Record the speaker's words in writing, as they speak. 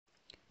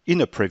In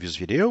a previous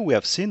video, we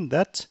have seen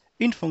that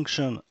in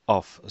function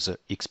of the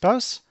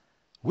Xpath,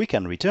 we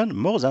can return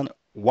more than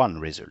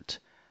one result.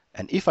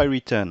 And if I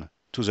return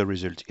to the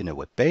result in a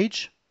web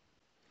page,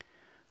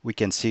 we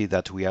can see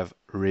that we have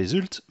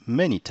result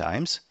many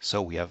times,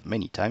 so we have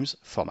many times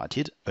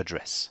formatted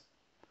address.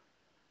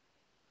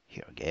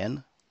 Here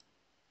again,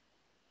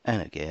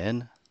 and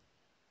again,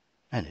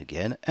 and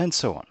again, and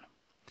so on.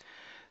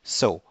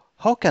 So,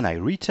 how can I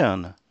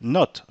return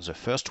not the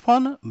first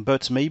one,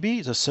 but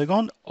maybe the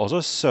second or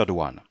the third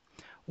one?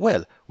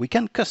 Well, we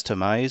can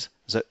customize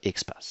the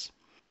XPath.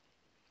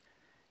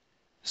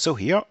 So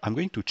here I'm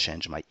going to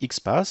change my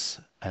XPath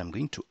and I'm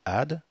going to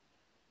add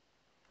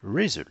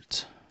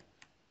result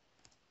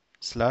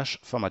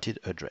 / formatted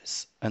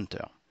address.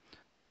 Enter.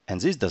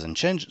 And this doesn't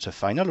change the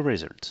final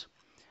result.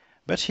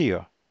 But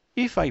here,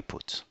 if I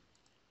put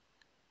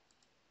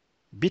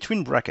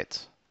between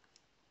brackets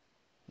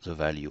the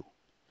value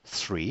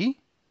 3,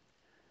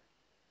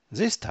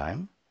 this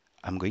time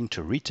I'm going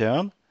to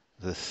return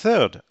the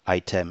third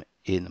item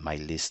in my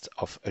list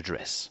of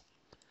address.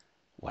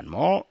 One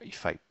more,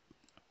 if I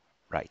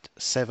write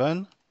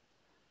 7,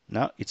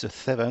 now it's the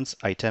 7th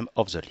item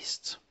of the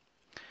list.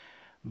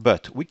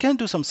 But we can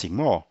do something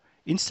more.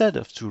 Instead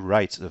of to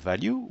write the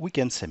value, we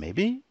can say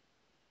maybe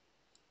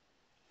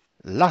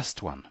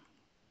last one,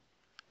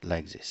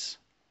 like this.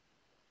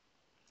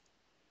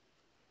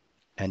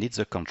 And it's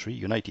the country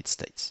United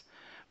States.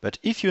 But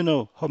if you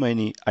know how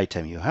many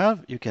items you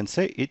have, you can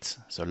say it's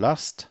the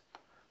last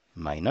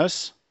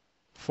minus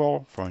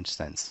 4, for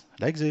instance,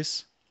 like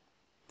this.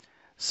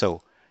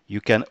 So you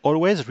can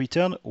always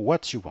return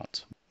what you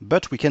want.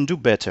 But we can do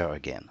better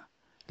again.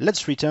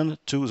 Let's return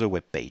to the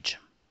web page.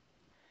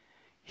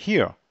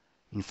 Here,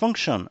 in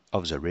function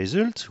of the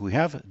result, we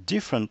have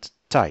different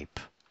type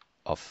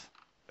of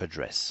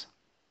address.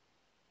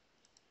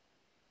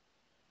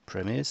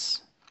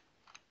 Premise,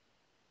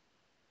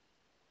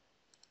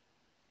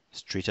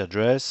 street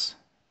address,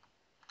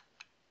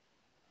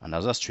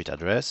 another street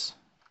address,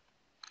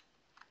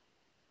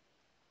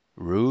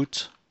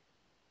 route,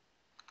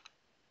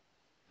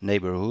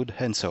 neighborhood,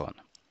 and so on.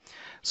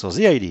 So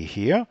the idea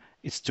here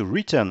is to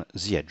return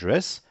the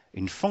address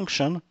in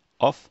function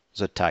of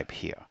the type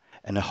here.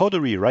 And how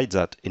do we write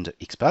that in the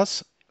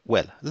XPath?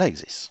 Well, like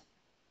this.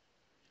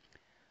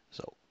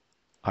 So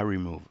I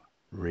remove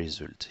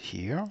result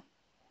here,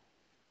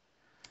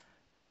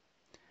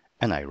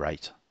 and I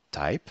write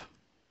type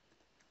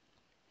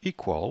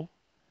equal,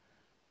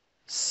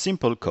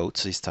 simple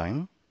quotes this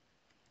time,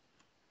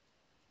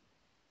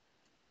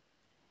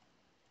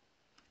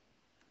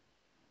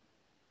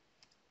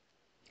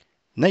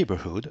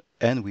 neighborhood,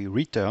 and we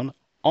return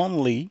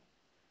only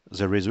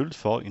the result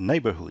for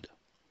neighborhood.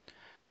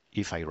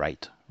 If I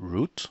write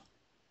route,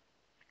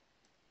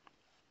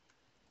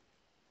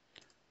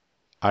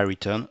 I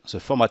return the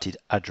formatted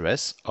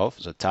address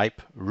of the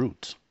type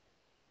route.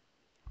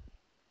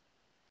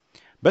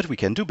 But we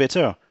can do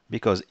better,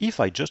 because if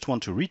I just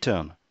want to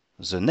return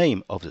the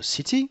name of the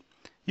city,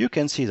 you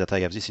can see that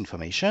I have this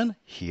information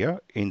here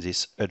in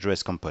this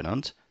address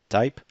component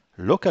type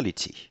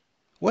locality.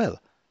 Well,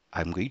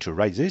 I'm going to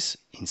write this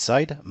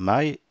inside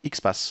my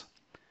XPath.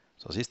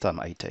 So this time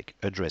I take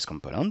address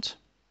component.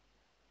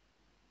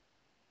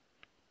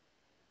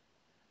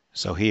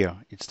 So here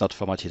it's not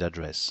formatted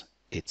address,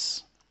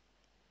 it's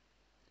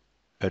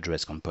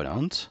address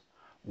component,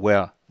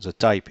 where the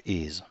type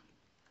is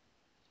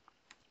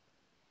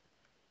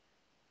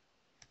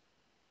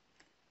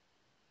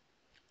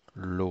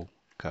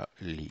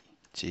locality.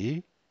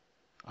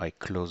 I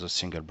close a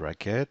single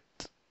bracket,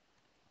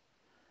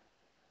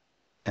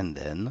 and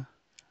then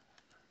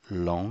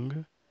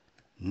long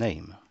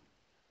name.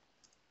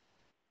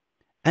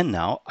 And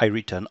now I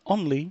return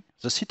only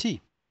the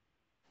city.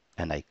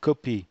 And I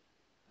copy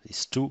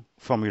these two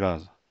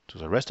formulas to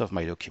the rest of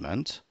my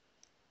document.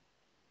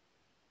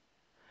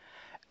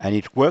 And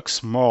it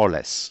works more or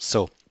less.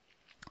 So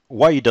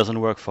why it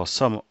doesn't work for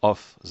some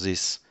of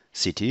these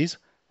cities?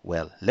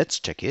 Well, let's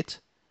check it.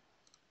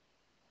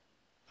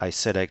 I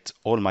select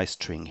all my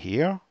string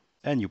here,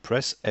 and you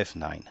press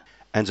F9.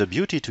 And the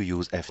beauty to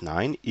use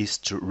F9 is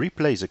to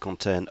replace the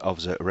content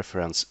of the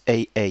reference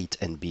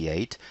A8 and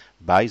B8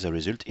 by the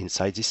result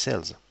inside these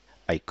cells.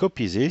 I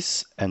copy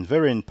this, and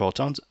very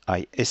important,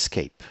 I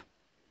escape.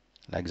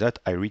 Like that,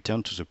 I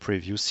return to the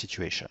previous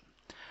situation.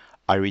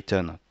 I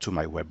return to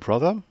my web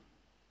browser.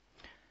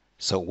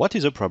 So what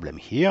is the problem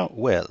here?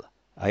 Well,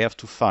 I have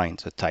to find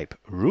the type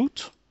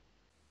route.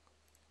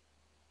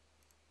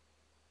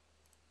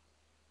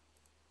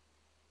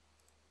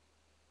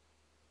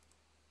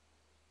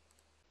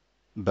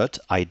 But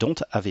I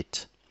don't have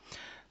it.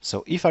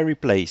 So if I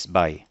replace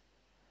by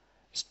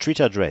street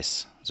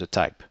address the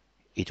type,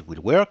 it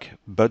will work,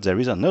 but there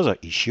is another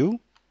issue.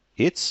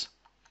 It's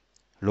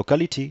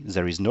locality.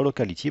 There is no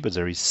locality, but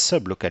there is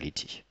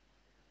sublocality.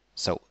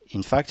 So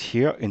in fact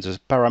here in the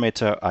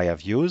parameter I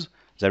have used,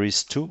 there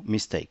is two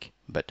mistakes.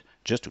 But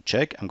just to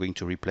check, I'm going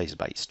to replace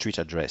by street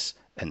address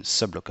and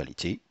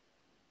sublocality.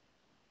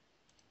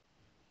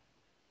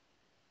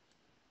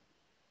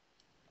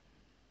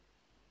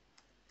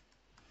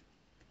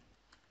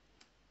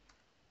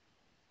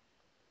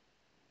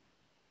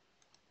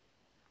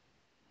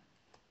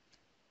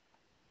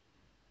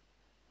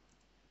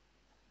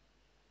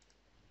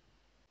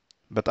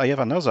 But I have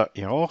another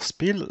error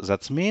still.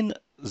 That means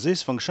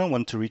this function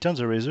wants to return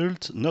the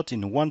result not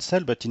in one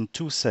cell but in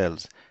two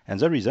cells. And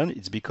the reason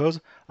is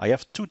because I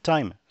have 2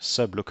 times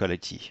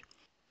sublocality.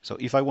 So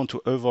if I want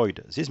to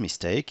avoid this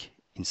mistake,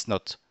 it's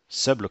not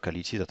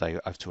sublocality that I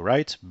have to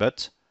write,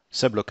 but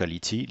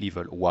sublocality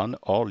level 1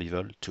 or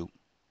level 2.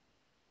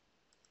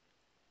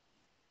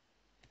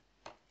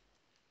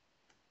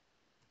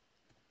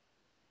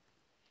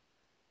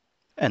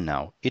 And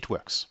now it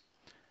works.